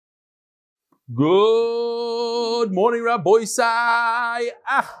Good morning, Rabbi Sai.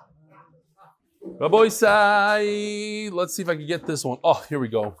 Rabbi Sai. Let's see if I can get this one. Oh, here we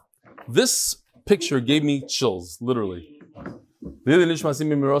go. This picture gave me chills, literally. This is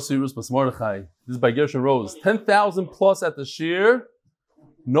by Gershon Rose. 10,000 plus at the shear.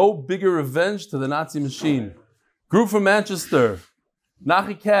 No bigger revenge to the Nazi machine. Group from Manchester.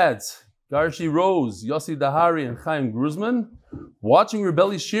 Nachi Katz, Garshi Rose, Yossi Dahari, and Chaim Gruzman. Watching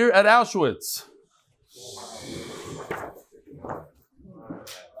Rebelli shear at Auschwitz.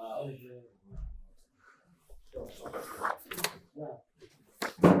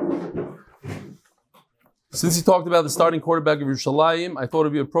 Since he talked about the starting quarterback of Yerushalayim, I thought it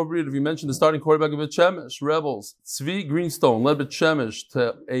would be appropriate if you mentioned the starting quarterback of Bet Shemesh Rebels. Tzvi Greenstone led Bet Shemesh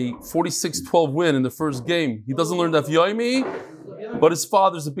to a 46-12 win in the first game. He doesn't learn Daf Yomi, but his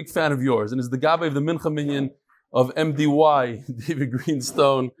father's a big fan of yours and is the Gabbai of the Mincha Minyan of MDY, David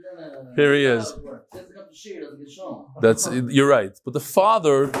Greenstone. Here he is. You're right. But the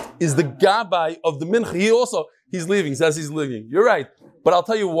father is the Gabbai of the Mincha. He's leaving, says he's leaving. You're right. But I'll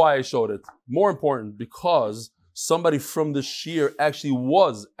tell you why I showed it. More important, because somebody from the Shir actually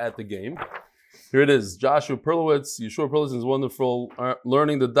was at the game. Here it is. Joshua Perlowitz, Yeshua Perlowitz is wonderful,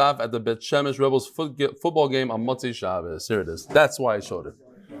 learning the daf at the Bet Shemesh Rebels football game on Motzei Shabbos. Here it is. That's why I showed it.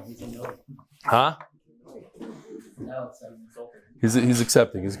 Huh? He's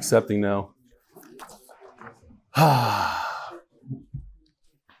accepting. He's accepting now. I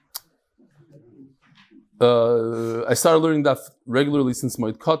started learning that regularly since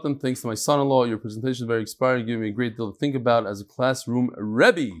Moed Katan. Thanks to my son-in-law, your presentation is very inspiring, giving me a great deal to think about as a classroom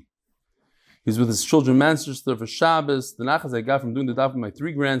Rebbe. He's with his children Manchester for Shabbos. The nachas I got from doing the daf with my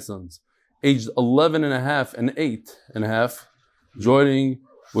 3 grandsons, aged 11 and a half and 8 and a half, joining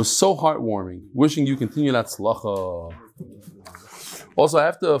was so heartwarming. Wishing you continued atzlacha. Also, I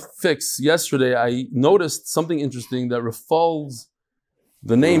have to fix, yesterday I noticed something interesting that Rafal's,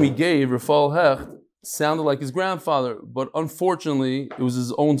 the name he gave, Rafal Hecht, sounded like his grandfather, but unfortunately, it was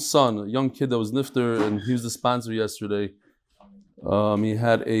his own son, a young kid that was nifter, and he was the sponsor yesterday. He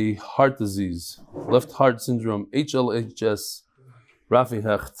had a heart disease, left heart syndrome, HLHS, Rafi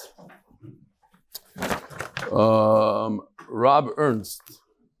Hecht. Rob Ernst.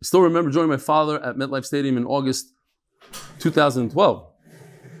 I still remember joining my father at MetLife Stadium in August 2012.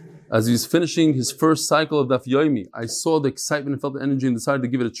 As he was finishing his first cycle of Daf Yomi, I saw the excitement and felt the energy and decided to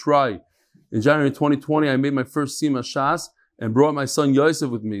give it a try. In January 2020, I made my first Sima Shas and brought my son Yosef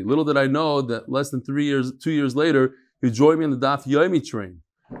with me. Little did I know that less than 2 years later, he joined me on the Daf Yomi train.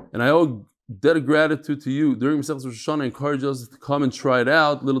 And I owe debt of gratitude to you. During Masechtas Rosh Hashanah, I encouraged Joseph to come and try it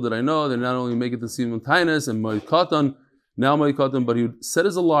out. Little did I know that not only make it to Simon Tainus and Moed Katan, but he would set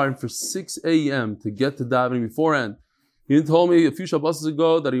his alarm for 6 a.m. to get to davening beforehand. He told me a few Shabbos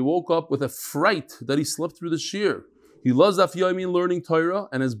ago that he woke up with a fright that he slept through the shir. He loves Daf Yomi and learning Torah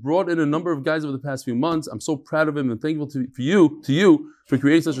and has brought in a number of guys over the past few months. I'm so proud of him and thankful to you for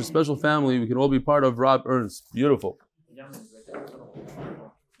creating such a special family we can all be part of. Rob Ernst. Beautiful.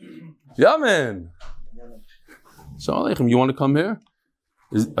 Yaman. Shalom Aleichem. You want to come here?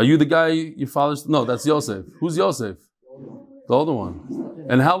 Are you the guy your father's? No, that's Yosef. Who's Yosef? The older one.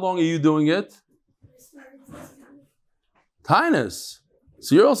 And how long are you doing it? Tainus.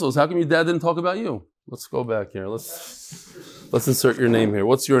 So you're also, how come your dad didn't talk about you? Let's go back here. Let's insert your name here.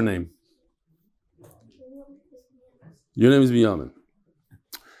 What's your name? Your name is Binyamin.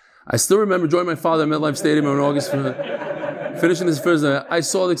 I still remember joining my father at MetLife Stadium in August, finishing his first. I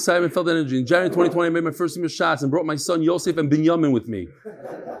saw the excitement, felt the energy. In January 2020, I made my first Sima Shas and brought my son Yosef and Binyamin with me.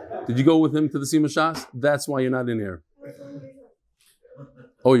 Did you go with him to the Sima Shas? That's why you're not in here.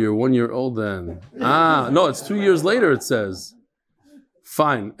 Oh, you're 1 year old then. No, it's 2 years later, it says.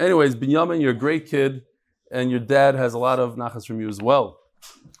 Fine. Anyways, Binyamin, you're a great kid, and your dad has a lot of nachas from you as well.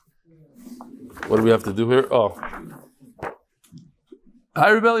 What do we have to do here? Oh.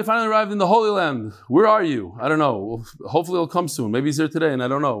 Hi, Rebelli finally arrived in the Holy Land. Where are you? I don't know. Hopefully he'll come soon. Maybe he's here today, and I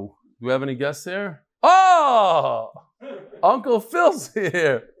don't know. Do we have any guests here? Oh! Uncle Phil's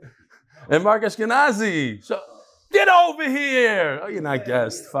here. And Mark Ashkenazi. Get over here! Oh, you're not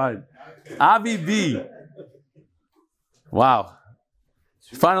guest. Fine. Avi B. Wow.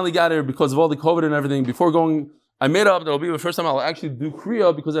 Finally got here because of all the COVID and everything. Before going, I made up that it'll be the first time I'll actually do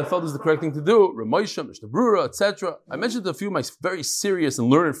Kriya because I felt this is the correct thing to do. Ramosha, Mishnah Brura, etc. I mentioned to a few of my very serious and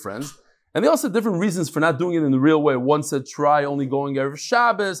learned friends, and they all said different reasons for not doing it in the real way. One said, try only going Erev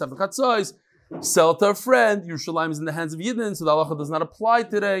Shabbos, after Chatzos, sell it to a friend. Yerushalayim is in the hands of Yidden, so the halacha does not apply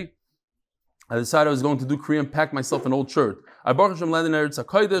today. I decided I was going to do Kriya and pack myself an old shirt. I Baruch Hashem landed in Eretz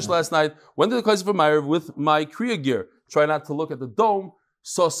HaKodesh last night, went to the Kaiser for Meir with my Kriya gear. Try not to look at the dome.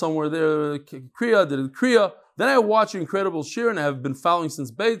 saw somewhere there, Kriya, did it Kriya. Then I watched your incredible shir, and I have been following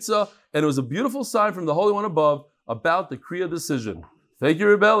since Beitza, and it was a beautiful sign from the Holy One above about the Kriya decision. Thank you,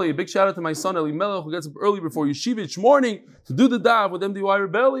 Rebelli. Big shout out to my son Elimelech, who gets up early before Yeshiva each morning to do the dav with MDY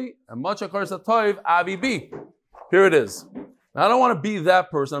Rebelli, and Machak Satoiv Avi B. Here it is. Now, I don't want to be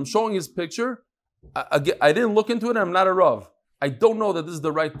that person. I'm showing his picture. I didn't look into it, and I'm not a Rav. I don't know that this is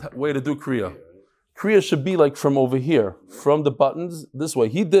the right way to do Kriya. Kriya should be like from over here, from the buttons this way.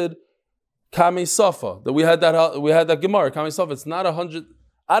 He did Kame Safa. That we had that Gemara, Kame Safa. It's not 100.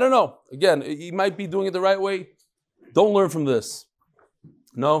 I don't know. Again, he might be doing it the right way. Don't learn from this.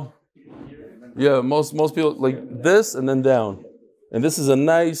 No? Yeah, most people like this and then down. And this is a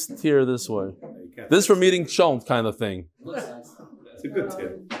nice tier this way. This is from eating chont kind of thing. It's a good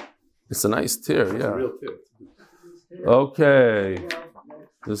tip. It's a nice tier, yeah. It's a real tip. Okay.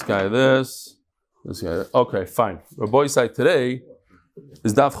 This guy, this guy. Okay, fine. Rabbi side today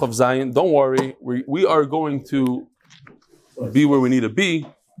is Daf Chav Zayin. Don't worry. We are going to be where we need to be.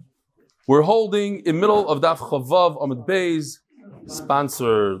 We're holding in middle of Daf Chavav Amud Beis.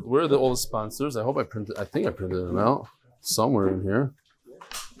 Sponsored. Where are all the sponsors? I think I printed them out somewhere in here.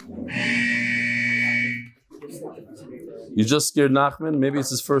 You just scared Nachman. Maybe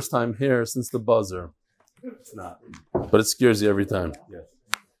it's his first time here since the buzzer. It's not. But it scares you every time. Yes.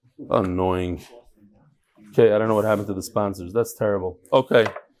 Annoying. Okay, I don't know what happened to the sponsors. That's terrible. Okay,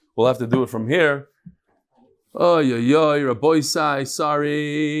 we'll have to do it from here. Oh, you're a boy sai.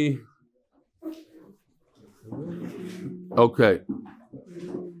 Sorry. Okay.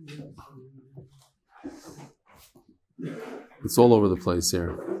 It's all over the place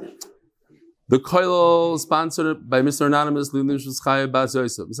here. The Koilel sponsored by Mr. Anonymous, Lilnish Chaya Bas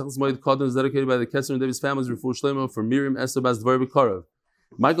Yosef. Mesachas Moed Kodem is dedicated by the Kesser and Davis families, Refuah Shlema for Miriam Esther Bas Dvar B'Korav.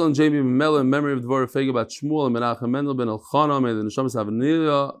 Michael and Jamie Mela in memory of Dvar Fega Bat Shmuel and Menachem Mendel Ben Elchana, may the Neshamas have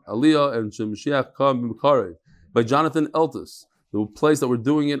Aliyah and Shemshiach Kam B'Korav. By Jonathan Eltis, the place that we're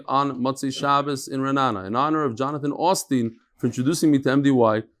doing it on Motzei Shabbos in Renana, in honor of Jonathan Austin for introducing me to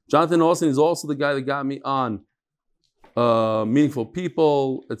MDY. Jonathan Austin is also the guy that got me on Meaningful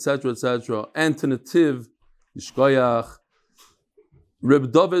People, etc., etc. Antonativ, Yishkoyach,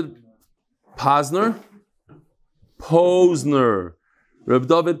 Reb David Posner, Reb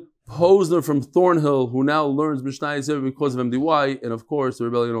David Posner from Thornhill, who now learns Mishnah Yisrael because of MDY, and of course the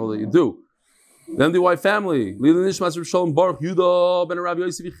rebellion all that you do. The MDY family, Lila Nishmas Reb Shalom Baruch Yudah Ben Rav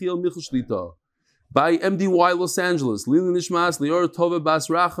Yosef Yechiel Michel Shlita. By MDY Los Angeles, Lila Nishmas Lior Tova Bas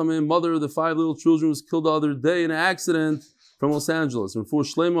Rachamim, mother of the 5 little children, was killed the other day in an accident from Los Angeles. And for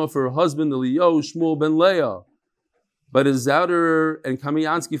Shlema, for her husband, Eliyahu Shmuel Ben Leah. By the Zouder and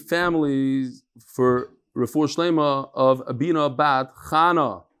Kamiansky families, for Refuah Shlema of Abina Bat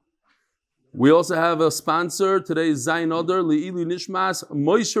Chana. We also have a sponsor today, Zayin Oder Li'ilu Nishmas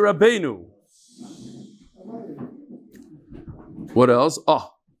Moshe Rabbeinu. What else?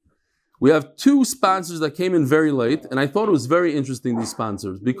 We have 2 sponsors that came in very late, and I thought it was very interesting, these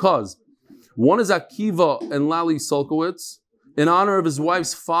sponsors, because one is Akiva and Lali Solkowitz, in honor of his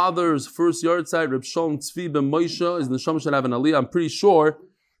wife's father's first yahrzeit, Reb Shalom Tzvi Ben Moshe, is Neshama should have an aliyah. I'm pretty sure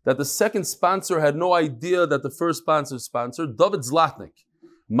that the second sponsor had no idea that the first sponsor sponsored, David Zlatnik.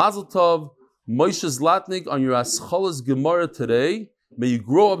 Mazel Tov, Moshe Zlatnik, on your Aschalas Gemara today. May you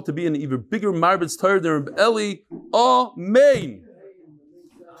grow up to be an even bigger Marbitz Torah than Reb Eli. Amen.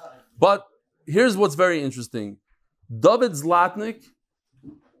 But here's what's very interesting. David Zlatnik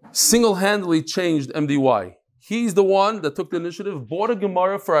single-handedly changed MDY. He's the one that took the initiative, bought a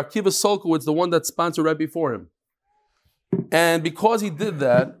Gemara for Akiva Solkowitz, the one that sponsored right before him. And because he did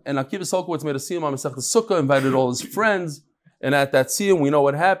that, and Akiva Solkowitz made a siyum on Masechta Sukkah, invited all his friends, and at that siyum, we know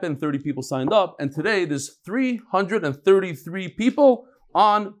what happened, 30 people signed up, and today there's 333 people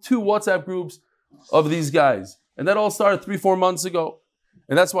on 2 WhatsApp groups of these guys. And that all started 3-4 months ago.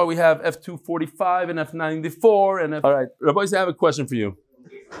 And that's why we have F245 and F94 and F... All right, Rabbi, I have a question for you.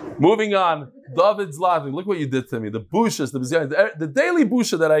 Moving on, David Zlatnik, look what you did to me. The bushas, the daily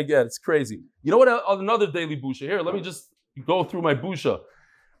busha that I get, it's crazy. You know what, another daily busha. Here, let me just go through my busha.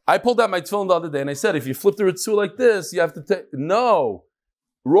 I pulled out my tefillin the other day and I said, if you flip the Ritzu like this, you have to take... No,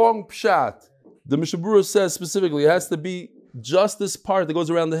 wrong pshat. The Mishnah Berurah says specifically, it has to be just this part that goes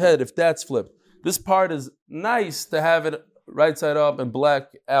around the head, if that's flipped. This part is nice to have it right side up and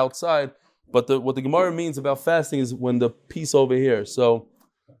black outside, but what the Gemara means about fasting is when the piece over here. So,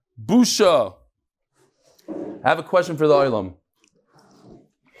 busha. I have a question for the Olam.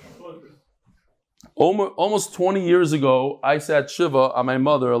 Almost 20 years ago, I sat Shiva on my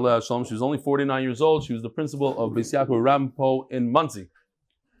mother, Aleh Shalom. She was only 49 years old. She was the principal of Beis Yaakov Rampo in Monsey.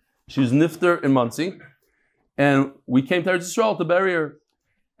 She was nifter in Monsey. And we came to Eretz Yisrael to bury her.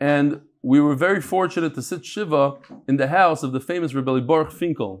 And we were very fortunate to sit Shiva in the house of the famous Rebbe Baruch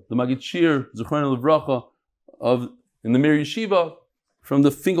Finkel, the Magid Shir, Zechrona Livracha, in the Mir Yeshiva from the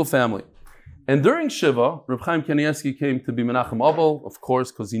Finkel family. And during Shiva, Reb Chaim Kanievsky came to be Menachem Abel, of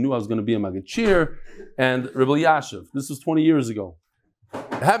course, because he knew I was going to be a Magid Shir, and Rebbe Yashiv. This was 20 years ago.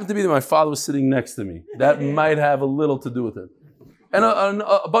 It happened to be that my father was sitting next to me. That might have a little to do with it. And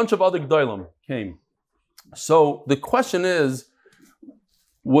a bunch of other Gdolim came. So the question is,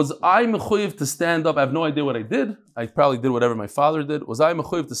 was I mechuyev to stand up? I have no idea what I did. I probably did whatever my father did. Was I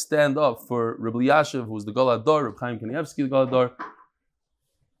mechuyev to stand up for Rebbe Yashiv, who was the Gadol Hador, Reb Chaim Kanievsky, the Gadol Hador?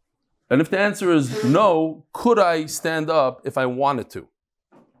 And if the answer is no, could I stand up if I wanted to?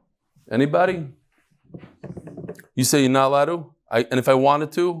 Anybody? You say you're not allowed to? And if I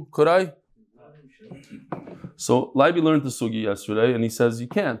wanted to, could I? So Leiby learned the sugi yesterday, and he says you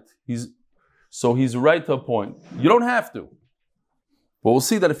can't. So he's right to a point. You don't have to. But we'll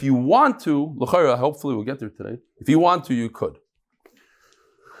see that if you want to, l'chayra, hopefully we'll get there today. If you want to, you could.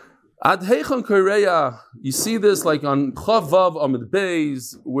 Ad heichon koreya, you see this like on Chav Vav Amid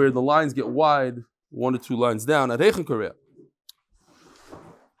Beis, where the lines get wide, 1 or 2 lines down. Ad heichon koreya.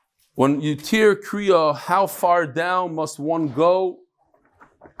 When you tear kriya, how far down must one go?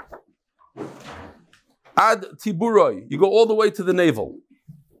 Ad tiburoi, you go all the way to the navel.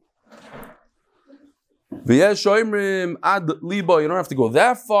 V'yesh oimrim ad libo, you don't have to go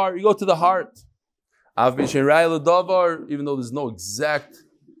that far, you go to the heart. Av b'shen rai l'davar, even though there's no exact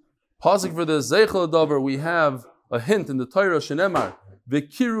pasuk for this, zeichel l'davar, we have a hint in the Torah, shenemar,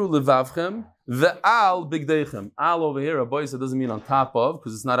 v'kiru levavchem, ve'al bigdeichem. Al over here, Rabbi said, doesn't mean on top of,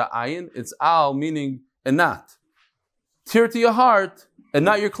 because it's not an ayin, it's al, meaning and not. Tear to your heart, and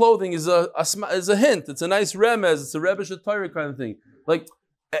not your clothing, is a hint, it's a nice remez, it's a Rebbe Torah kind of thing. Like,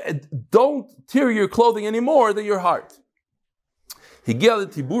 don't tear your clothing any more than your heart.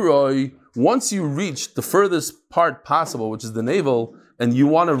 Once you reach the furthest part possible, which is the navel, and you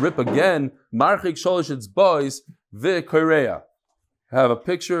want to rip again, marchik sholish its boys v'koreya. Have a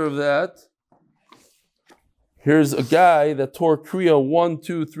picture of that. Here's a guy that tore kriya 1,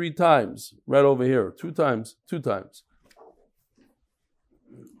 2, 3 times. Right over here. 2 times.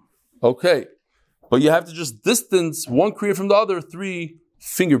 Okay. But you have to just distance one kriya from the other 3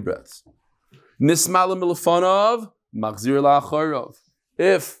 finger breaths. Nismala milafanav, machzir la'acharov.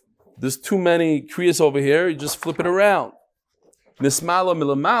 If there's too many kriyas over here, you just flip it around. Nismala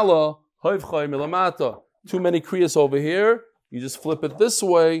milamala, hoivchay milamata. Too many kriyas over here, you just flip it this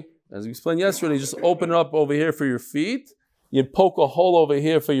way. As we explained yesterday, you just open it up over here for your feet. You poke a hole over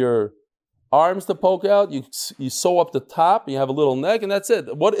here for your arms to poke out. You sew up the top, you have a little neck, and that's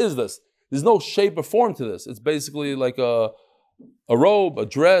it. What is this? There's no shape or form to this. It's basically like a robe, a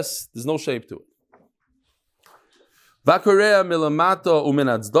dress. There's no shape to it.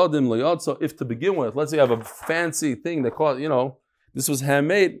 If to begin with, let's say you have a fancy thing that cost, this was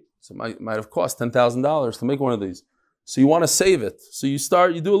handmade, so it might have cost $10,000 to make one of these. So you want to save it. So you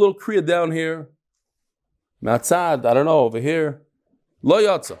do a little kriya down here. Matzad, I don't know, over here. Lo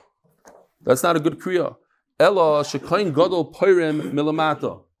yatsa. That's not a good kriya. Ella shekain gadol poirim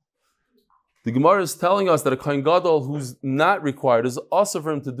milamata. The Gemara is telling us that a Kohen Gadol who's not required is also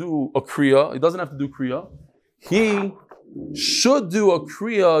for him to do a Kriya. He doesn't have to do Kriya. He should do a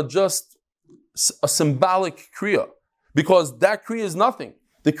Kriya, just a symbolic Kriya. Because that Kriya is nothing.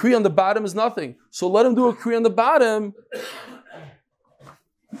 The Kriya on the bottom is nothing. So let him do a Kriya on the bottom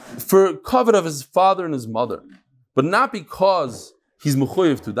for covet of his father and his mother. But not because he's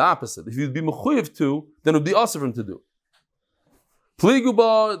mechuyev to, the opposite. If he'd be mechuyev to, then it would be also for him to do.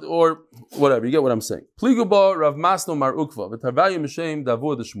 Pliguba, or whatever, you get what I'm saying. Pliguba, Rav Masno Mar Ukva, V'tarvayu Mishem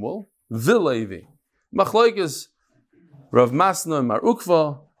Davur de Shmuel, V'Levi. Machlaikis, Rav Masno and Mar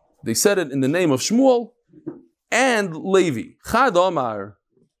Ukva, they said it in the name of Shmuel and Levi. Chad Omar,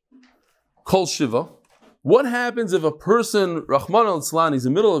 Kol Shiva. What happens if a person, Rahman al-Tzlan, he's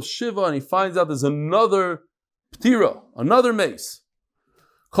in the middle of Shiva and he finds out there's another Ptira, another mace?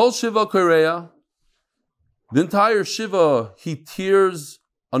 Kol Shiva Korea. The entire Shiva, he tears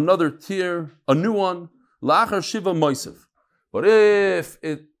another tear, a new one. Lachar Shiva Moisev. But if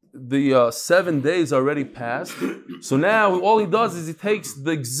the 7 days already passed, so now all he does is he takes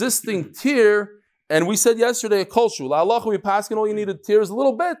the existing tear, and we said yesterday a kolshu. La'alacha we pass, all you need to tear is a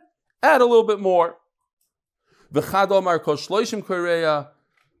little bit, add a little bit more. V'chad omar kol shloishim koreya.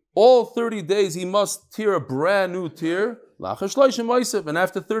 All 30 days he must tear a brand new tear. And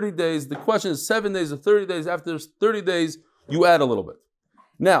after 30 days, the question is 7 days or 30 days. After 30 days, you add a little bit.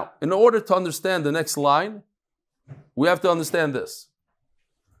 Now, in order to understand the next line, we have to understand this.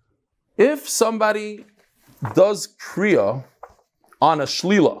 If somebody does kriya on a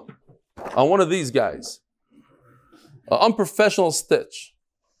shlila, on one of these guys, an unprofessional stitch,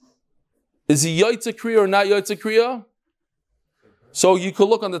 is he Yaitza Kriya or not Yaitza Kriya? So you could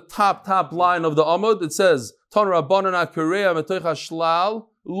look on the top line of the Amud. It says, Tan Rabbanan HaKriya Metoich HaShlal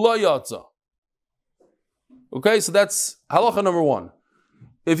Lo Yatza. Okay, so that's halacha number 1.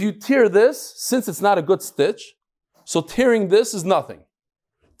 If you tear this, since it's not a good stitch, so tearing this is nothing.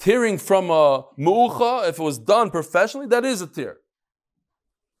 Tearing from a mu'ucha, if it was done professionally, that is a tear.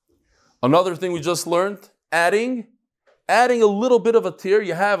 Another thing we just learned, adding a little bit of a tear.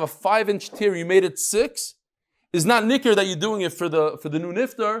 You have a 5-inch tear, you made it 6, is not nicker that you're doing it for the new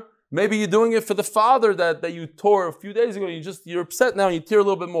niftar. Maybe you're doing it for the father that you tore a few days ago. You're upset now and you tear a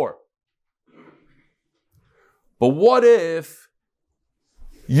little bit more. But what if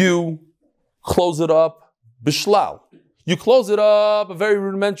you close it up bishlal? You close it up, a very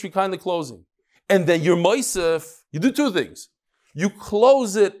rudimentary kind of closing. And then your moisef, you do 2 things. You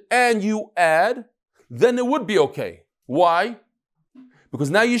close it and you add, then it would be okay. Why? Because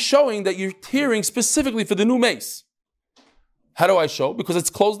now you're showing that you're tearing specifically for the new mace. How do I show? Because it's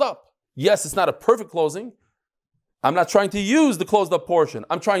closed up. Yes, it's not a perfect closing. I'm not trying to use the closed up portion.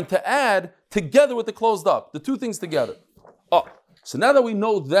 I'm trying to add together with the closed up, the 2 things together. Oh, so now that we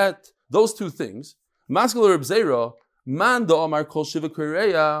know that those 2 things, Maskal Reb Zera, Man da Amar Kol Shiva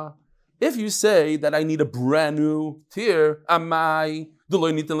Kireya, if you say that I need a brand new tear, amai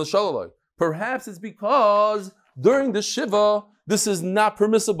d'lo nitin l'shalaloi. Perhaps it's because during the Shiva, this is not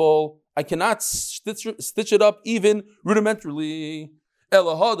permissible. I cannot stitch it up even rudimentarily.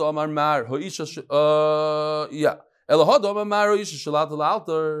 Elahado Amar Mar Hoisha Elahado Amar Mar Hoisha Shalat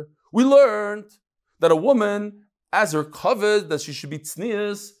Altar. We learned that a woman, as her covered, that she should be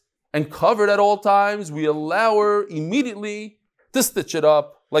tznius and covered at all times, we allow her immediately to stitch it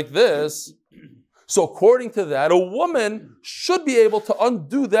up like this. So according to that, a woman should be able to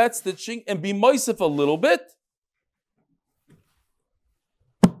undo that stitching and be moisef a little bit.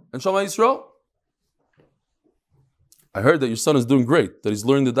 And Shema Yisrael, I heard that your son is doing great, that he's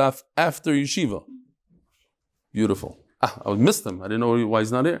learning the daf after yeshiva. Beautiful. I missed him. I didn't know why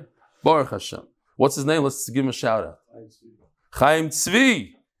he's not here. Baruch Hashem. What's his name? Let's give him a shout out. Chaim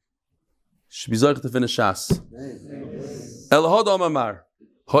Tzvi. Should be zoich to finish Shas. Elahod Amar.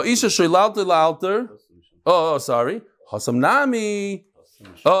 Ha'isha shoylalter la'alter. Oh, sorry. Hasamnami.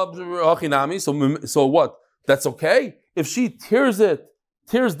 Achinami. So what? That's okay? If she tears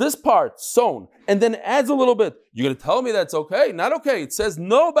this part, sewn, and then adds a little bit, you're going to tell me that's okay? Not okay. It says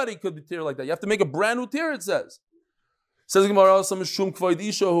nobody could be tear like that. You have to make a brand new tear, it says. Says Gemara,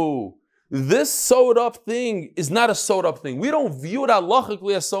 this sewed up thing is not a sewed up thing. We don't view it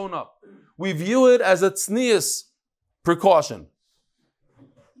halachically as sewn up. We view it as a tznius precaution.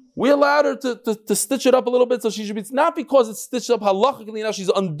 We allowed her to stitch it up a little bit, so she should be, not because it's stitched up halachically, now she's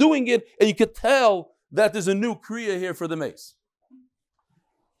undoing it, and you could tell that there's a new kriya here for the mace.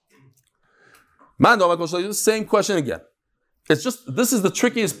 Mando, the same question again. It's just, this is the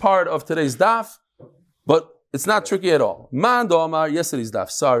trickiest part of today's daf, but it's not tricky at all. Mando Amar, yesterday's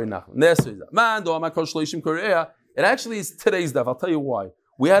daf, sorry, yesterday's daf. Mando Amar Kol Shleishim Korea. It actually is today's daf. I'll tell you why.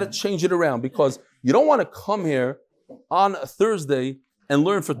 We had to change it around because you don't want to come here on a Thursday and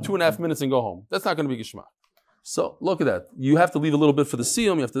learn for 2.5 minutes and go home. That's not going to be Gishma. So look at that. You have to leave a little bit for the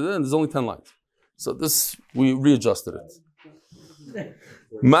siyum. You have to, and there's only 10 lines. So this, we readjusted it.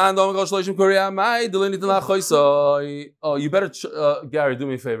 Oh, you better, Gary, do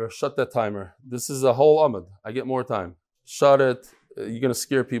me a favor. Shut that timer. This is a whole amud. I get more time. Shut it. You're going to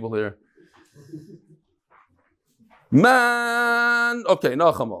scare people here. Man. Okay,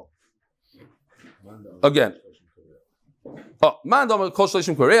 no chamo. Again. Oh, man,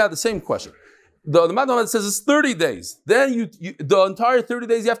 the same question. The man says it's 30 days. Then the entire 30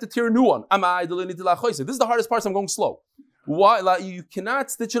 days you have to tear a new one. This is the hardest part, so I'm going slow. Why? Like, you cannot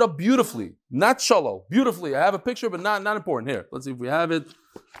stitch it up beautifully. Not shallow. Beautifully. I have a picture, but not important. Here, let's see if we have it.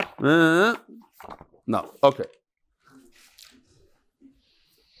 No. Okay.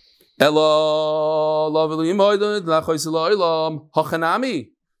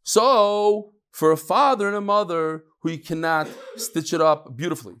 So, for a father and a mother who you cannot stitch it up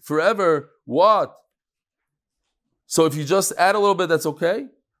beautifully. Forever, what? So if you just add a little bit, that's okay?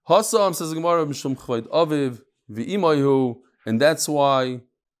 Hassam says Gemara Mishum Chvayd Aviv V'imayhu, and that's why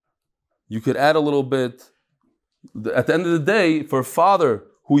you could add a little bit. At the end of the day, for a father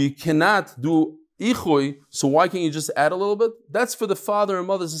who you cannot do ichui, so why can't you just add a little bit? That's for the father and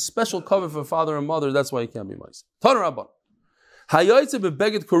mother. There's a special cover for father and mother. That's why you can't be mice.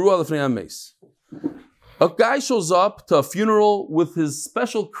 A guy shows up to a funeral with his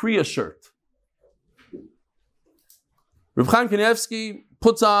special kriya shirt. Reb Chaim Kanievsky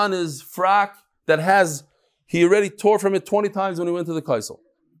puts on his frock that he already tore from it 20 times when he went to the Kaisel.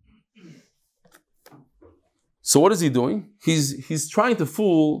 So what is he doing? He's trying to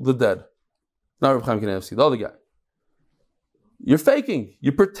fool the dead. Not Reb Chaim Kanievsky, the other guy. You're faking.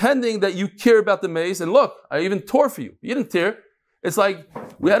 You're pretending that you care about the mace. And look, I even tore for you. You didn't tear. It's like,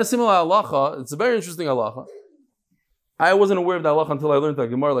 we had a similar halacha. It's a very interesting halacha. I wasn't aware of that halacha until I learned that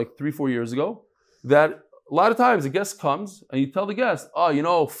Gemara like 3-4 years ago. That a lot of times a guest comes and you tell the guest,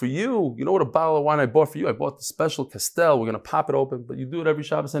 oh, for you, you know what a bottle of wine I bought for you? I bought the special Castel. We're going to pop it open. But you do it every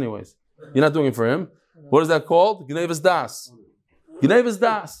Shabbos anyways. You're not doing it for him. What is that called? Gnevas das. Gnevas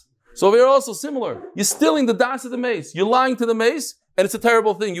das. So over here also similar. You're stealing the das of the mace. You're lying to the mace, and it's a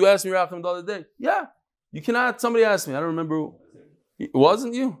terrible thing. You asked me, Racham, the other day. Yeah. You cannot, somebody asked me. I don't remember who. It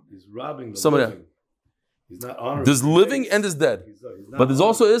wasn't you? He's robbing the somebody living. He's not honoring. There's living and there's dead. But there's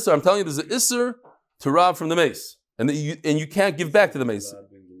also Isser. I'm telling you, there's an Isser to rob from the mace. And you can't give back to the mace.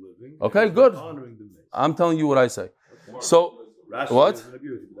 Okay, good. I'm telling you what I say. So, what?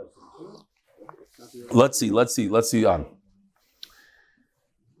 Let's see on.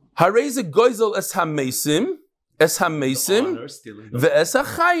 Hareze goizel es hamesim ve'es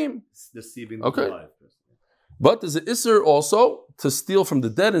hachayim. Okay. But there's an Isser also to steal from the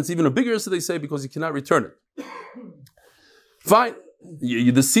dead, and it's even a bigger Isser, they say, because you cannot return it. Fine.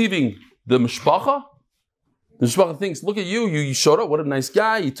 You're deceiving the mishpacha. The mishpacha thinks, look at you, you showed up, what a nice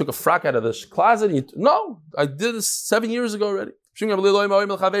guy, you took a frock out of the closet. And no, I did this 7 years ago already.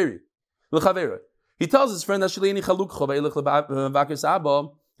 He tells his friend, he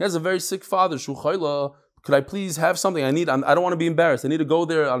has a very sick father. Could I please have something? I don't want to be embarrassed. I need to go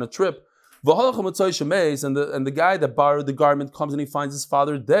there on a trip. And the guy that borrowed the garment comes and he finds his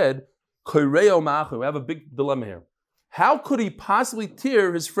father dead. We have a big dilemma here. How could he possibly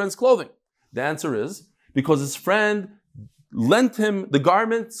tear his friend's clothing? The answer is because his friend lent him the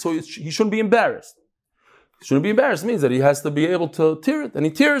garment, so he shouldn't be embarrassed. Shouldn't be embarrassed means that he has to be able to tear it, and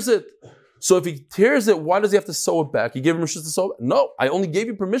he tears it. So if he tears it, why does he have to sew it back? You gave him permission to sew it? No, I only gave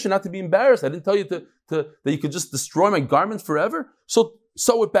you permission not to be embarrassed. I didn't tell you that you could just destroy my garment forever. So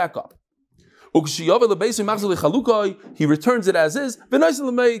sew it back up. He returns it as is.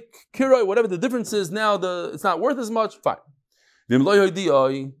 Whatever the difference is now, it's not worth as much. Fine. And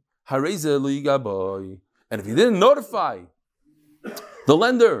if he didn't notify the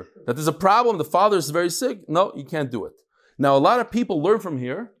lender that there's a problem, the father is very sick, no, you can't do it. Now, a lot of people learn from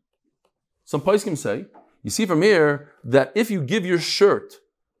here. Some poskim say, you see from here that if you give your shirt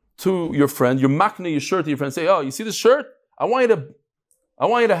to your friend, you're makna your shirt to your friend, say, oh, you see this shirt? I want you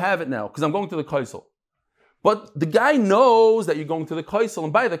to have it now because I'm going to the kaisel. But the guy knows that you're going to the kaisel,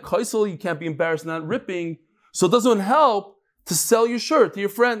 and by the kaisel you can't be embarrassed not ripping, so it doesn't help to sell your shirt to your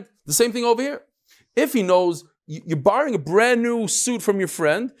friend. The same thing over here. If he knows you're borrowing a brand new suit from your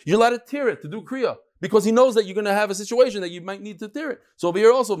friend, you're allowed to tear it to do kriya because he knows that you're going to have a situation that you might need to tear it. So over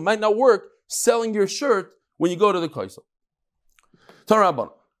here also it might not work selling your shirt when you go to the kaisel.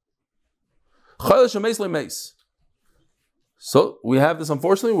 So we have this,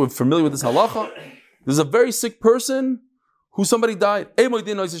 unfortunately, we're familiar with this halacha. There's a very sick person who somebody died. You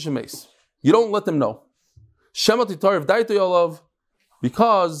don't let them know.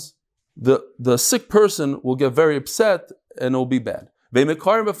 Because the sick person will get very upset and it will be bad. And you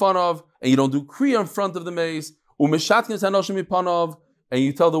don't do kriya in front of the mace. And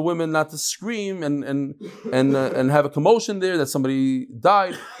you tell the women not to scream and have a commotion there that somebody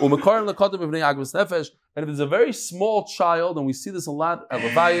died. And if there's a very small child, and we see this a lot at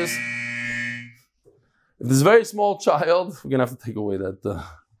Levias, if there's a very small child, we're going to have to take away that.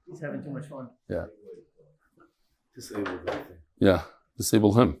 He's having too much fun. Yeah. Disable that thing. Yeah,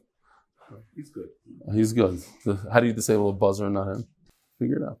 disable him. He's good. He's good. How do you disable a buzzer and not him?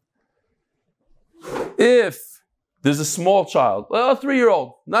 Figure it out. If there's a small child, a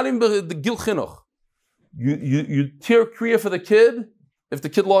 3-year-old, not even the gil chinuch, you tear kriya for the kid if the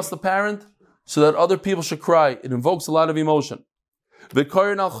kid lost the parent, so that other people should cry. It invokes a lot of emotion.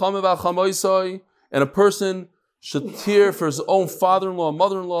 And a person should tear for his own father-in-law,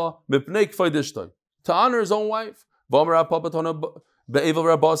 mother-in-law, to honor his own wife. We learned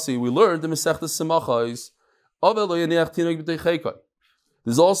the Masechtas Simachos.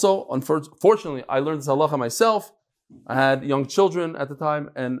 There's also, unfortunately, I learned this halacha myself. I had young children at the time,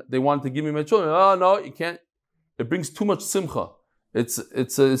 and they wanted to give me my children. Oh no, you can't. It brings too much simcha. It's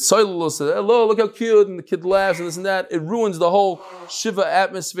cellular. Hello, look how cute, and the kid laughs and this and that. It ruins the whole shiva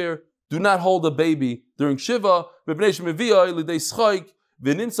atmosphere. Do not hold a baby during shiva. We learned in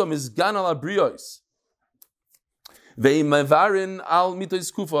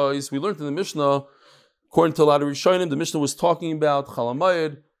the Mishnah According to a lot of Rishonim, the Mishnah was talking about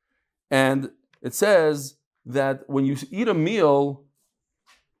Chalamayid, and it says that when you eat a meal,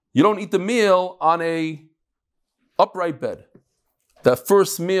 you don't eat the meal on a upright bed. That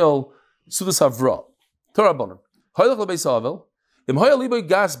first meal, Sudas Havra. Torah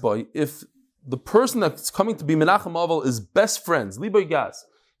if the person that's coming to be Menachem Avel is best friends, Liboy Gas,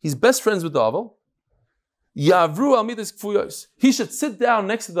 he's best friends with the Avel, Yavru al Midas Kfuyos, he should sit down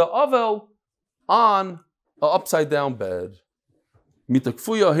next to the Avel on an upside down bed. Mita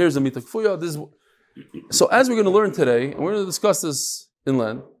Kfuya, here's a Mita Kfuya. So as we're going to learn today, and we're going to discuss this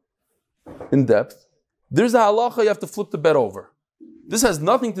in depth, there's a halacha you have to flip the bed over. This has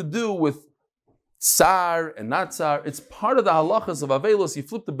nothing to do with tsar and not tsar. It's part of the halachas of Avelos. You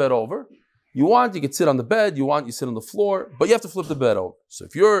flip the bed over. You can sit on the bed. You sit on the floor, but you have to flip the bed over. So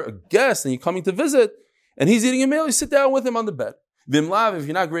if you're a guest and you're coming to visit, and he's eating a meal, you sit down with him on the bed. Vimlav, if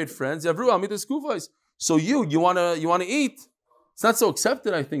you're not great friends, so you want to eat. It's not so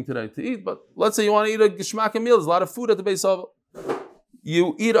accepted, I think, today to eat, but let's say you want to eat a geshmak meal. There's a lot of food at the base of it.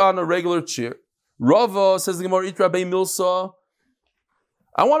 You eat on a regular chair. Rava says the Gemara, eat Rabbi Milsa.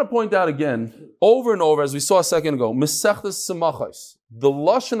 I want to point out again, over and over, as we saw a second ago, Mesechtes Semachos. The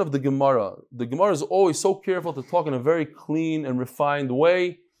lashon of the Gemara is always so careful to talk in a very clean and refined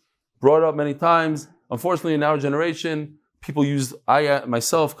way. Brought up many times. Unfortunately, in our generation, people I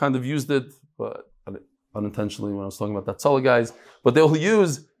myself kind of used it, but unintentionally when I was talking about that Tzala guys, but they'll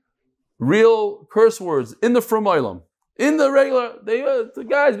use real curse words in the Frum Olam. In the regular, the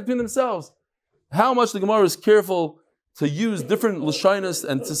guys between themselves. How much the Gemara is careful to use different lashonos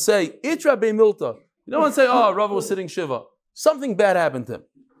and to say, Itra be milta. You don't want to say, oh, Rava was sitting Shiva. Something bad happened to him.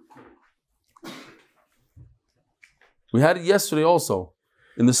 We had it yesterday also,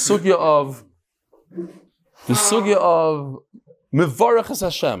 in the sugya of Mevarach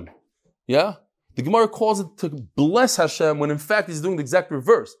Hashem. Yeah? The Gemara calls it to bless Hashem when in fact he's doing the exact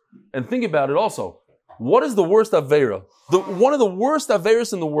reverse. And think about it also. What is the worst Aveira? One of the worst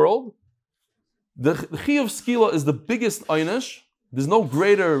Aveiras in the world, the Chiyuv Skila is the biggest Einish. There's no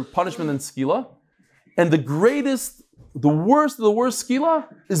greater punishment than Skila. And the worst of the worst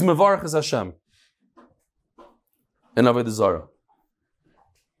Skila is Mevarach Hashem. And Avodah Zarah.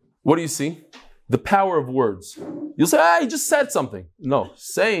 What do you see? The power of words. You'll say, he just said something. No,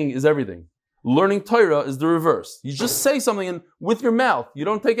 saying is everything. Learning Torah is the reverse. You just say something and with your mouth, you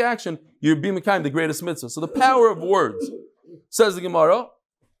don't take action, you're being the greatest mitzvah. So the power of words. Says the Gemara,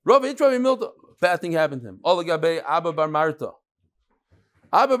 Rav Itra Milta, bad thing happened to him. Olagabe Abba Bar Marta.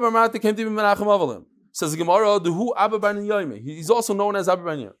 Abba Bar Marta came to be Menachem Avalim. Says the Gemara, Duhu Abba Bar Niyoime. He's also known as Abba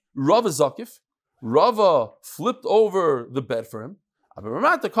Bar Niyoime. Rava Zakif. Rava flipped over the bed for him. Abba Bar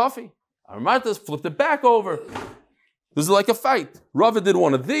Marta coffee. Abba Bar Marta flipped it back over. This is like a fight. Rava did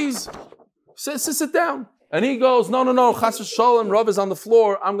one of these. Says, sit down. And he goes, no, Chas v'shalom, Rav is on the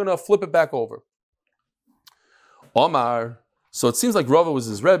floor, I'm going to flip it back over. Omar, so it seems like Rava was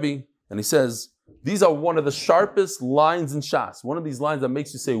his Rebbe, and he says, these are one of the sharpest lines in Shas. One of these lines that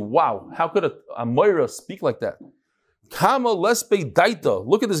makes you say, wow, how could a Moira speak like that? Kama lespe daita.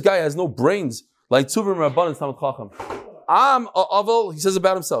 Look at this guy, has no brains, like Tzuvim Rabban and Talmid Chacham. I'm a Aval, he says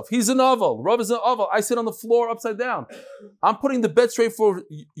about himself. He's an Aval. Rav is an Aval. I sit on the floor upside down. I'm putting the bed straight forward.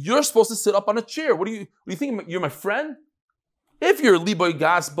 You're supposed to sit up on a chair. What do you think? You're my friend? If you're Liboy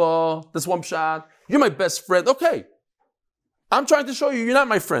Gasba, that's one shot. You're my best friend. Okay. I'm trying to show you you're not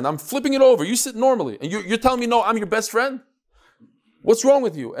my friend. I'm flipping it over. You sit normally. And you're telling me, no, I'm your best friend? What's wrong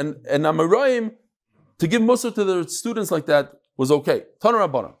with you? And Amarayim, to give Musar to the students like that was okay. Tana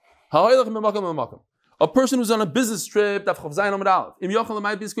Rabbanah. A person who's on a business trip,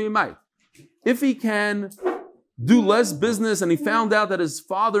 if he can do less business and he found out that his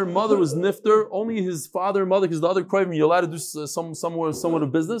father, mother was nifter, only his father, mother, because the other krivim, you're allowed to do somewhat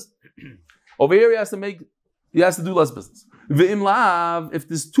of business. Over here he has to do less business. If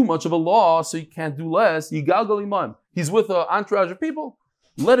there's too much of a law, so he can't do less, he's with an entourage of people,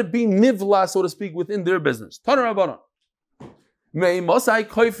 let it be nivla, so to speak, within their business. Tana Rabbanah. When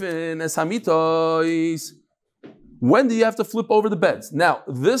do you have to flip over the beds? Now,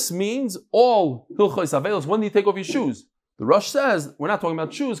 this means all hilchos avelos. When do you take off your shoes? The Rosh says, we're not talking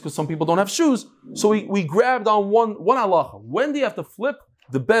about shoes because some people don't have shoes. So we grabbed on one halacha. When do you have to flip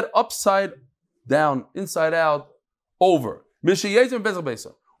the bed upside down, inside out, over? Once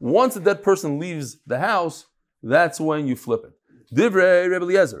the dead person leaves the house, that's when you flip it. Divrei Rebbe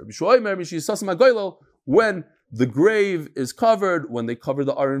Eliezer. When the grave is covered, when they cover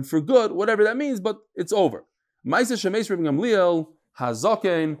the aron for good, whatever that means, but it's over. It says over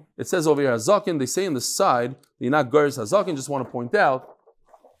here Hazaken, they say on the side, you're not Gers Hazaken, just want to point out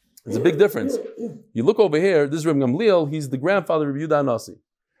There's a big difference. You look over here, this is Reb Gamliel, he's the grandfather of Yehuda Nasi.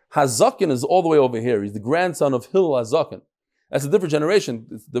 Hazakin is all the way over here. He's the grandson of Hillel Hazakin. That's a different generation.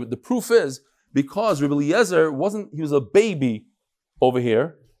 The proof is because Reb Eliezer he was a baby over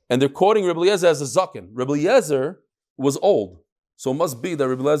here, and they're quoting Reb Eliezer as a Zakin. Reb Eliezer was old. So it must be that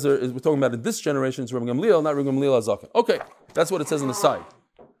Reb Eliezer, we're talking about in this generation, it's Reb Gamliel, not Reb Gamliel Hazakin. Okay, that's what it says on the side.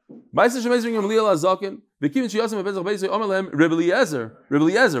 Reb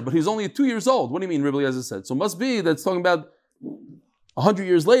Eliezer, but he's only 2 years old. What do you mean, Reb Eliezer said? So it must be that's talking about 100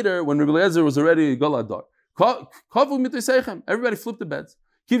 years later when Reb Eliezer was already Galadar. Everybody flipped the beds.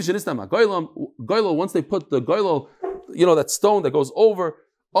 Once they put the goylo, that stone that goes over,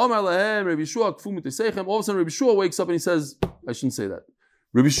 all of a sudden Reb Yeshua wakes up and he says, I shouldn't say that.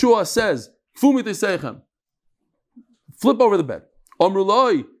 Reb Yeshua says, flip over the bed. What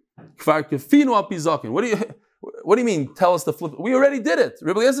do you mean? Tell us to flip? We already did it.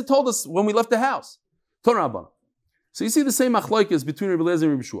 Reb Eliezer told us when we left the house. So you see the same machlokes between Reb Eliezer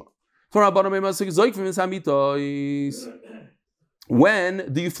and Reb Yeshua.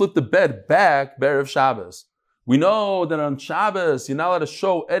 When do you flip the bed back, Be'erev Shabbos? We know that on Shabbos you're not allowed to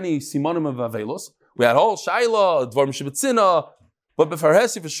show any simonim of avelos. We had whole shaila, dvarim shebetzina, but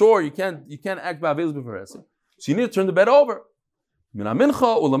befarhesi for sure you can't act by avelos befarhesi. So you need to turn the bed over. Mina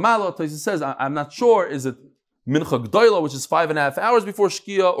mincha ulamala. Taisa says I'm not sure is it mincha gdoila, which is 5.5 hours before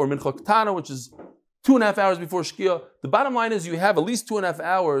shkia, or mincha ktana, which is 2.5 hours before shkia. The bottom line is you have at least 2.5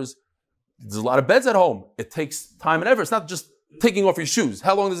 hours. There's a lot of beds at home. It takes time and effort. It's not just taking off your shoes.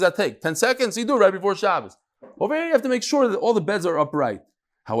 How long does that take? 10 seconds? You do it right before Shabbos. Over here, you have to make sure that all the beds are upright.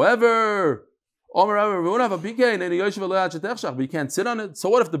 However, but you can't sit on it. So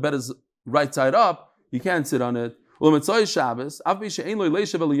what if the bed is right side up? You can't sit on it. Motzei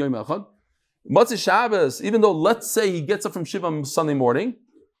Shabbos, even though let's say he gets up from Shiva on Sunday morning,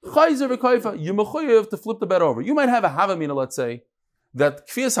 you're mechuyev to flip the bed over. You might have a havamina, let's say, that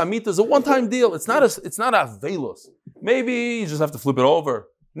kfiyas hamita is a one-time deal. It's not a velos. Maybe you just have to flip it over.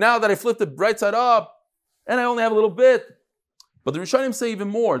 Now that I flipped it right side up, and I only have a little bit. But the Rishonim say even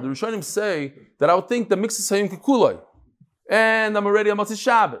more. The Rishonim say that I would think the mix is saying kikuloi. And I'm already on Motzei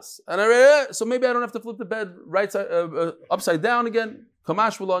Shabbos. So maybe I don't have to flip the bed right side, upside down again.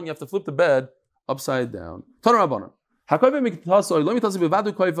 Kamash Wulon, you have to flip the bed upside down. You have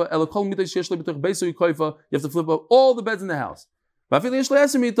to flip up all the beds in the house.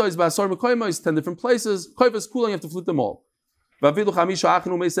 It's 10 different places. You have to flip them all.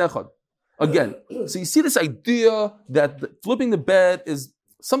 Again, so you see this idea that flipping the bed is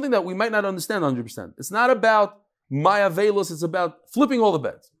something that we might not understand 100%. It's not about Maya Velus, it's about flipping all the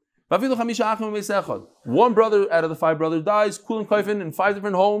beds. One brother out of the 5 brothers dies, Kulan Kaifin in 5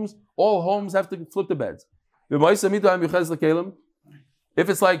 different homes. All homes have to flip the beds. If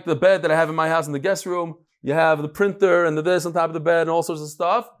it's like the bed that I have in my house in the guest room, you have the printer and the this on top of the bed and all sorts of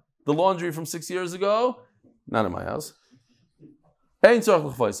stuff. The laundry from 6 years ago, not in my house. It's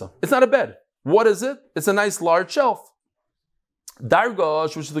not a bed. What is it? It's a nice large shelf.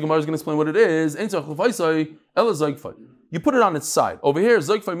 Dargosh, which the Gemara is going to explain what it is. You put it on its side. Over here,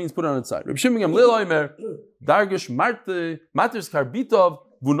 zoikfai means put it on its side.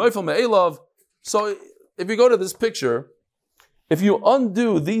 So if you go to this picture, if you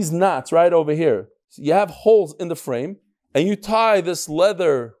undo these knots right over here, you have holes in the frame, and you tie this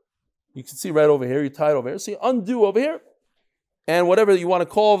leather, you can see right over here, you tie it over here. So you undo over here, and whatever you want to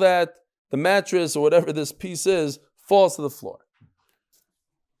call that, the mattress or whatever this piece is, falls to the floor.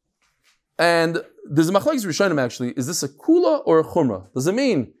 And there's a machlokes rishonim actually. Is this a kula or a chumrah? Does it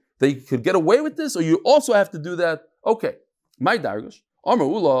mean that you could get away with this, or you also have to do that? Okay, my dargush, Amar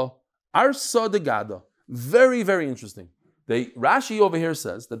Ula, Arsa de Gada. Very, very interesting. Rashi over here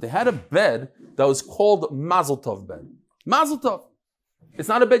says that they had a bed that was called Mazel Tov bed. Mazel Tov. It's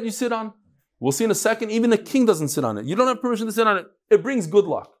not a bed you sit on. We'll see in a second. Even a king doesn't sit on it. You don't have permission to sit on it. It brings good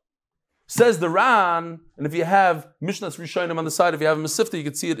luck. Says the Ran, and if you have Mishnah's Rishonim on the side, if you have a Masifta, you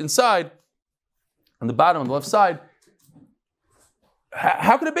can see it inside, on the bottom, on the left side.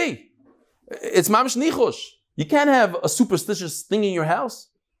 How could it be? It's mamish nichush. You can't have a superstitious thing in your house.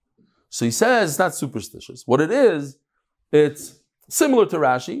 So he says it's not superstitious. What it is, it's similar to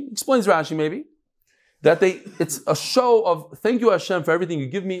Rashi. Explains Rashi maybe. That it's a show of thank you Hashem for everything you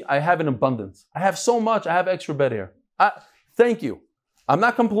give me. I have in abundance. I have so much. I have extra bed here. Thank you. I'm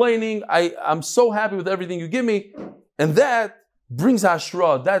not complaining. I'm so happy with everything you give me. And that brings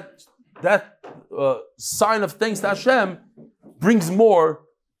Hashra. That sign of thanks to Hashem brings more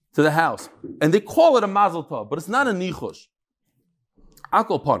to the house. And they call it a Mazel Tov, but it's not a Nichush.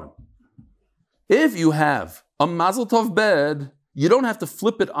 Akol Panim. If you have a Mazel Tov bed, you don't have to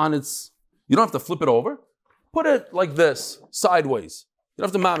flip it on its, you don't have to flip it over. Put it like this, sideways. You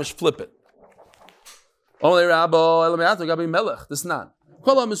don't have to mamish flip it. This not.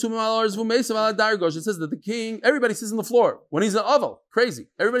 It says that the king, everybody sits on the floor. When he's an aval, crazy.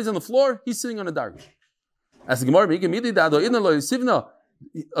 Everybody's on the floor, he's sitting on a dargosh. As the Gemara,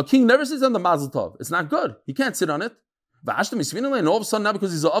 a king never sits on the mazel tov. It's not good. He can't sit on it. And all of a sudden, now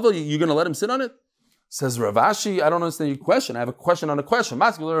because he's an aval, you're going to let him sit on it? Says Rav Ashi, I don't understand your question. I have a question on a question.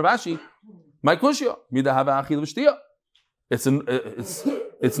 Rav Ashi, my kushya,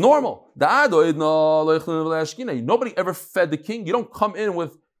 it's normal. Nobody ever fed the king. You don't come in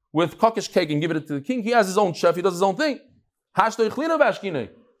with kokish cake and give it to the king. He has his own chef. He does his own thing. But to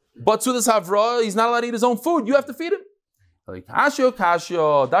this havra, he's not allowed to eat his own food. You have to feed him. Like kashio.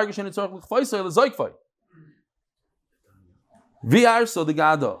 V'arso the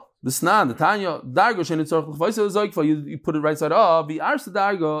gado. The snan, the tanya, dargo shein tzorch l'chvoisoi l'zoikva. You put it right side up. V'arso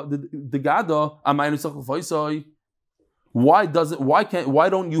dargo the gado amaynu tzorch l'chvoisoi. Why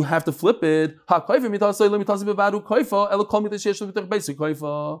don't you have to flip it? I don't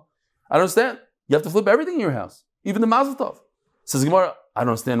understand. You have to flip everything in your house, even the mazel tov. Says Gemara, I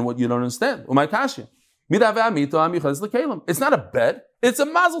don't understand what you don't understand. It's not a bed; it's a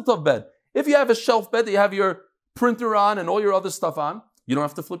mazel tov bed. If you have a shelf bed that you have your printer on and all your other stuff on, you don't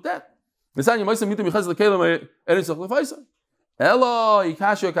have to flip that. I'll tell you what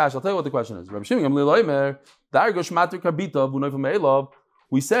the question is.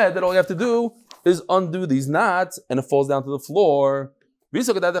 We said that all you have to do is undo these knots and it falls down to the floor. And if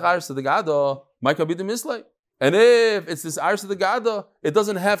it's this arsa the gada, it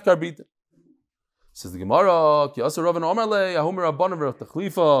doesn't have karbita. Says the Gemara,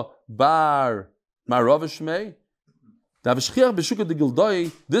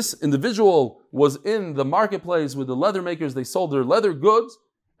 this individual was in the marketplace with the leather makers. They sold their leather goods.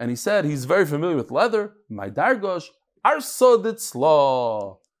 And he said he's very familiar with leather. My dargosh, arso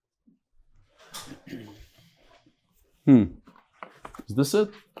ditzla. Is this it?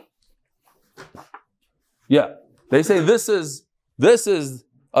 Yeah. They say this is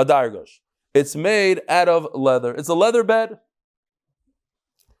a dargosh. It's made out of leather. It's a leather bed.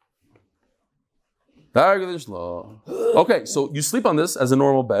 Okay, so you sleep on this as a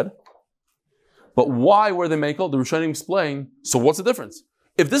normal bed. But why were they makel? The Rishonim explain. So what's the difference?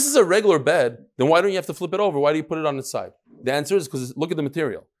 If this is a regular bed, then why don't you have to flip it over? Why do you put it on its side? The answer is because look at the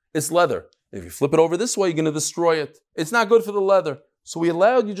material. It's leather. If you flip it over this way, you're going to destroy it. It's not good for the leather. So we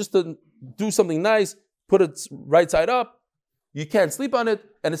allowed you just to do something nice, put it right side up. You can't sleep on it,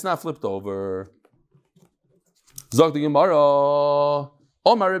 and it's not flipped over. Zog the Gemara.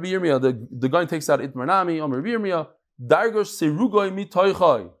 Omar Rabbi Yirmiyah, the guy takes out Itmar Nami. Omar Rabbi Yirmiyah. Dargosh serugoi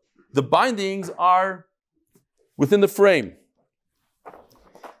mitoichai. The bindings are within the frame.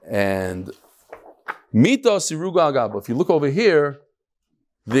 And mita siruga agaba. If you look over here,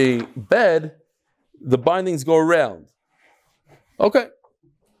 the bed, the bindings go around. Okay.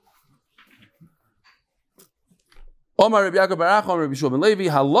 Omar Rabbi Yaakov Barach, Omar Rabbi Shua ben Levi,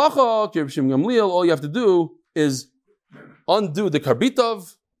 halacha, Rabbi Shimon Gamliel. All you have to do is undo the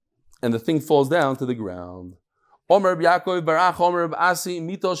karbitov, and the thing falls down to the ground. Omar Rabbi Yaakov Barach, Omar Rabbi Asi,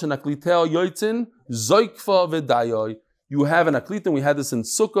 mita shenakliteo yoitzin zoikfa v'dayoy. You have an aklitin. We had this in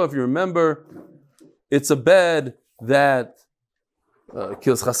Sukkah, if you remember. It's a bed that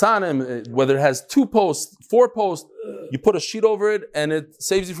kills chasanim, whether it has 2 posts, 4 posts, you put a sheet over it and it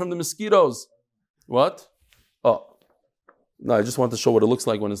saves you from the mosquitoes. What? Oh. No, I just want to show what it looks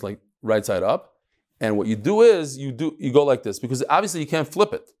like when it's like right side up. And what you do is you go like this, because obviously you can't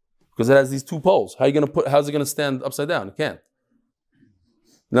flip it because it has these 2 poles. How's it gonna stand upside down? It can't.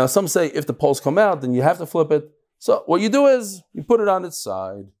 Now some say if the poles come out, then you have to flip it. So what you do is you put it on its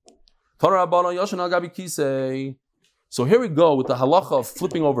side. So here we go with the halacha of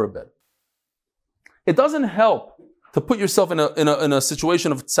flipping over a bed. It doesn't help to put yourself in a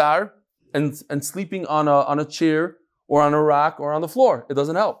situation of tsar and sleeping on a chair or on a rock or on the floor. It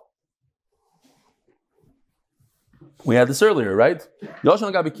doesn't help. We had this earlier, right?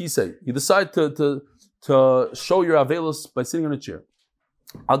 You decide to show your avelus by sitting on a chair.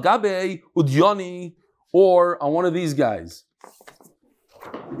 Al-gabe udyoni, or on one of these guys.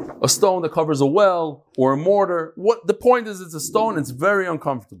 A stone that covers a well or a mortar. What the point is, it's a stone, it's very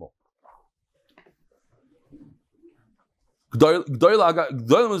uncomfortable. And the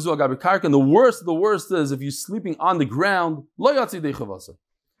worst is if you're sleeping on the ground.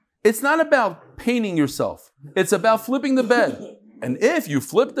 It's not about painting yourself. It's about flipping the bed. And if you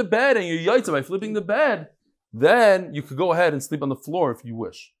flip the bed and you're yaitza by flipping the bed, then you could go ahead and sleep on the floor if you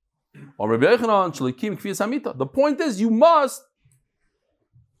wish. The point is, you must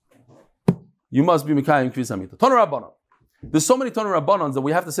you must be Mekayim Kvis Hamita. Tana Rabbanan. There's so many Tana Rabbanans that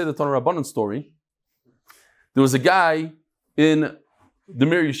we have to say the Tana Rabbanan story. There was a guy in the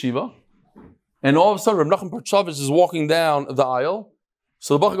Mir Yeshiva, and all of a sudden Reb Nachum Parchavich is walking down the aisle.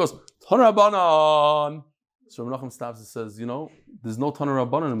 So the Bacha goes, Tana Rabbanan. So Reb Nachum stops and says, there's no Tana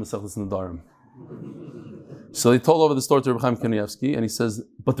Rabbanan in Masechtas Nedarim. So he told over the story to Reb Chaim Kanievsky, and he says,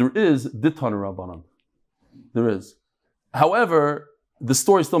 but there is the Tana Rabbanan. There is. However, the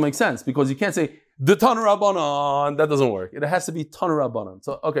story still makes sense because you can't say the Tana Rabbanan. That doesn't work. It has to be Tana Rabbanan.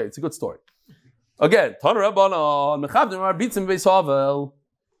 So okay, it's a good story. Again, Tana Rabbanan.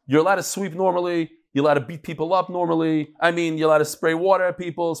 You're allowed to sweep normally. You're allowed to beat people up normally. You're allowed to spray water at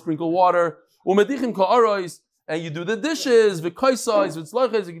people, sprinkle water. And you do the dishes, v'kaisais,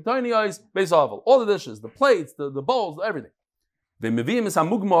 v'tzloiches, v'kitainiyais, beisavel. All the dishes, the plates, the bowls, everything. And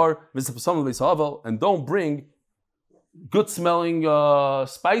don't bring good smelling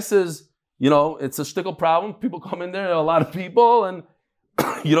spices. It's a shtickle problem. People come in there, a lot of people, and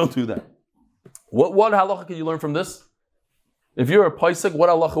you don't do that. What halacha can you learn from this? If you're a paisik, what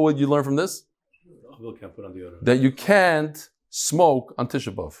halacha would you learn from this? That you can't smoke on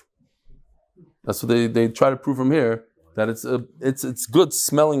Tisha B'Av. That's what they try to prove from here, that it's good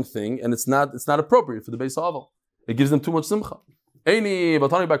smelling thing, and it's not appropriate for the Beis Havel. It gives them too much simcha.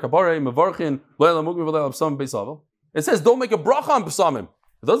 It says don't make a bracha on psamim.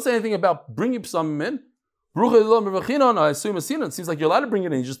 It doesn't say anything about bringing psamim in. I assume it seems like you're allowed to bring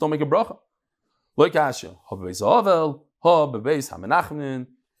it in, you just don't make a bracha. There's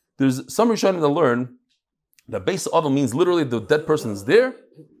some Rishonim that learn that Beis Havel means literally the dead person is there,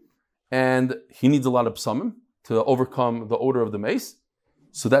 and he needs a lot of psamim to overcome the odor of the mace.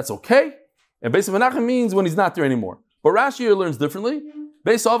 So that's okay. And Beis Menachem means when he's not there anymore. But Rashi here learns differently.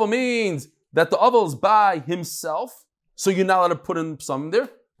 Beis Havel means that the Havel is by himself, so you're not allowed to put in psamim there.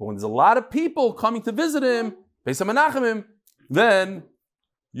 But when there's a lot of people coming to visit him, Beis Menachem, then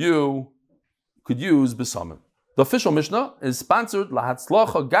you could use besamim. The official Mishnah is sponsored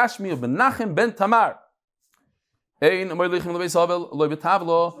Lahatzlacha Gashmi of Menachem ben Tamar. When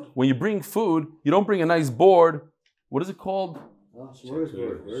you bring food, you don't bring a nice board. What is it called?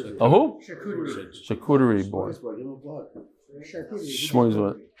 A who? Charcuterie board.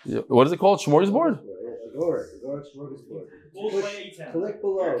 Smorgasbord. What is it called? Smorgasbord? Click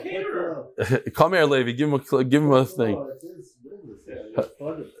below. Come here, Levi. Give him a thing.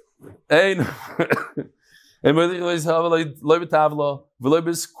 And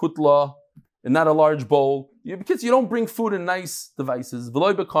not a large bowl. Because you don't bring food in nice devices.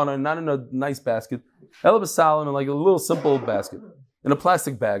 Not in a nice basket. In like a little simple basket. In a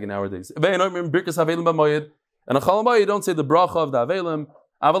plastic bag nowadays. And a chalamayid, you don't say the bracha of the avelim.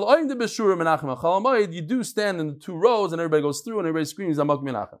 You do stand in the two rows and everybody goes through and everybody screams Amak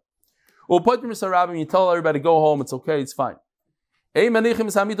Menachem. You tell everybody to go home, it's okay, it's fine. You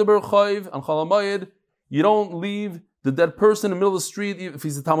don't leave the dead person in the middle of the street if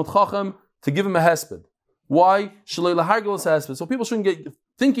he's a Talmud Chacham to give him a hesped. Why? So people shouldn't get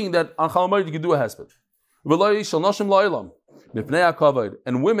thinking that on Chalamayid you can do a hesped.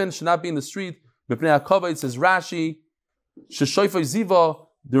 And women should not be in the street. Says Rashi,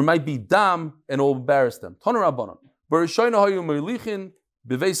 there might be dam and it will embarrass them.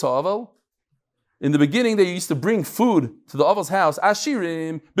 In the beginning, they used to bring food to the Aval's house.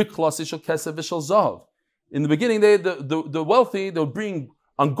 Ashirim, in the beginning, the wealthy, they would bring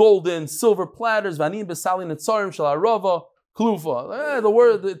on golden, silver platters, vanim besalin etzarim shel arava, klufa.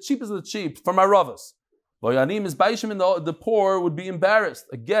 The cheapest of the cheap from aravas. Vayanim is baishim, and the poor would be embarrassed.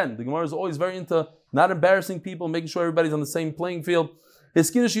 Again, the Gemara is always very into not embarrassing people, making sure everybody's on the same playing field.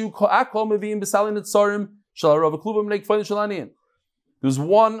 There's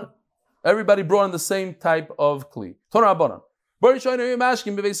one, everybody brought in the same type of kli.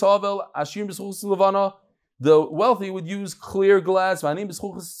 The wealthy would use clear glass, and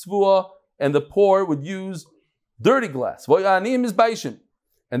the poor would use dirty glass.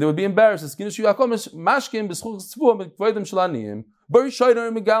 And they would be embarrassed.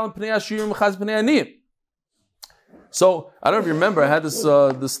 So I don't know if you remember, I had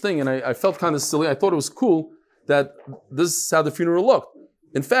this thing, and I felt kind of silly. I thought it was cool that this is how the funeral looked.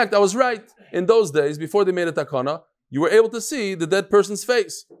 In fact, I was right. In those days, before they made a takana, you were able to see the dead person's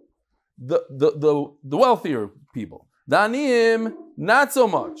face. The wealthier people. The aniyim, not so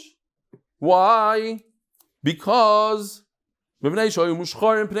much. Why? Because and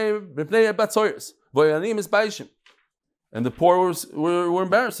the poor were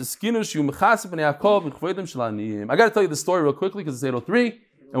embarrassed. I got to tell you the story real quickly because it's 8:03,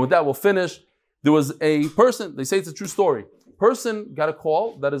 and with that we'll finish. There was a person, they say it's a true story. A person got a call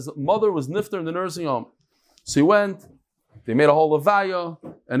that his mother was nifter in the nursing home. So he went, they made a whole levaya,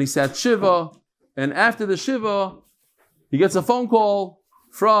 and he sat Shiva, and after the Shiva, he gets a phone call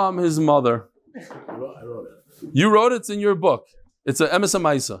from his mother. I wrote it. You wrote it, it's in your book. It's a Emes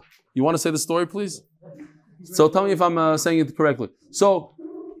Maisa. You want to say the story, please? So tell me if I'm saying it correctly. So,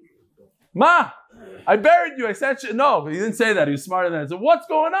 Ma, I buried you. I said, no, he didn't say that. He was smarter than that. So what's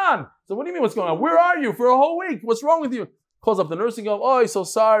going on? So what do you mean what's going on? Where are you for a whole week? What's wrong with you? Calls up the nursing home. Oh, he's so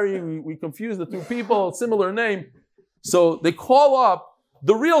sorry. We confused the two people, similar name. So they call up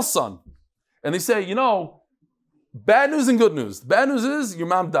the real son. And they say, bad news and good news. Bad news is your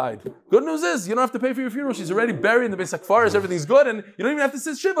mom died. Good news is you don't have to pay for your funeral. She's already buried in the Beis HaKfaris. Everything's good. And you don't even have to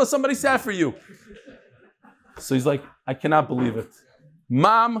sit Shiva. Somebody sat for you. So he's like, I cannot believe it.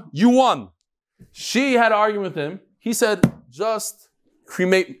 Mom, you won. She had an argument with him. He said, just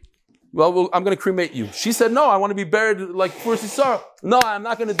cremate me. Well, I'm going to cremate you. She said, no, I want to be buried like Kfur Sisara. No, I'm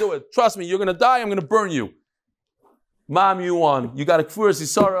not going to do it. Trust me, you're going to die. I'm going to burn you. Mom, you won. You got a Kfur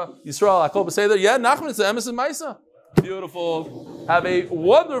Sisara. Yisrael, Akol B'Seder. Yeah, Nachman, it's Emes and Maisa. Beautiful. Have a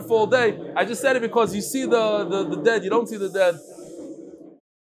wonderful day. I just said it because you see the dead. You don't see the dead.